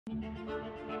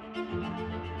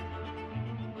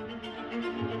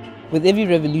With every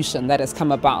revolution that has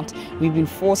come about, we've been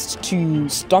forced to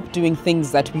stop doing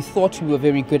things that we thought we were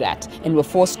very good at, and we're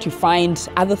forced to find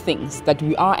other things that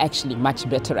we are actually much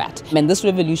better at. And this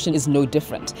revolution is no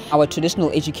different. Our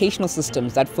traditional educational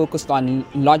systems that focused on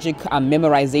logic,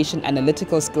 memorization,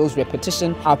 analytical skills,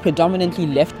 repetition, are predominantly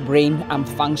left brain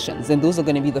functions, and those are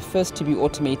going to be the first to be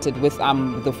automated with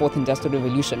the Fourth Industrial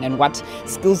Revolution. And what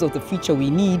skills of the future we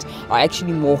need are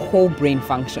actually more whole brain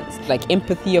functions, like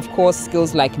empathy, of course,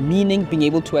 skills like meaning, being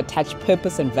able to attach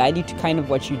purpose and value to kind of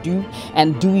what you do.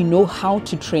 And do we know how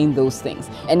to train those things?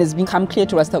 And it's become clear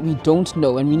to us that we don't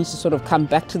know, and we need to sort of come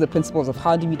back to the principles of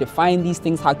how do we define these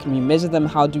things, how can we measure them,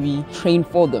 how do we train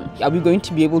for them? Are we going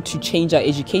to be able to change our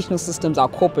educational systems, our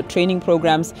corporate training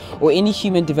programs, or any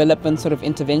human development sort of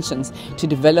interventions to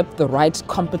develop the right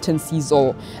competencies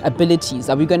or abilities?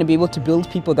 Are we going to be able to build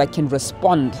people that can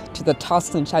respond to the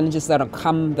tasks and challenges that have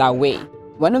come their way?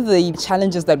 One of the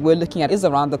challenges that we're looking at is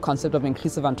around the concept of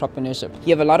inclusive entrepreneurship.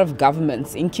 You have a lot of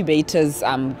governments, incubators,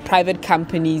 private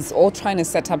companies, all trying to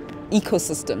set up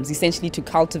ecosystems essentially to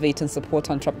cultivate and support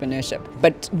entrepreneurship.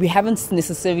 But we haven't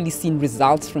necessarily seen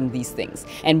results from these things.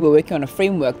 And we're working on a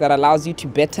framework that allows you to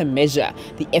better measure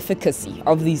the efficacy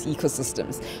of these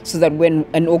ecosystems, so that when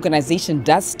an organization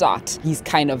does start these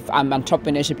kind of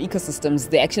entrepreneurship ecosystems,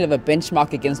 they actually have a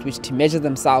benchmark against which to measure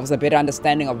themselves, a better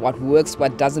understanding of what works,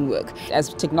 what doesn't work.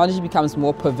 As technology becomes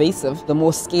more pervasive, the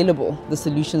more scalable the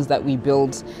solutions that we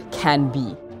build can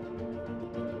be.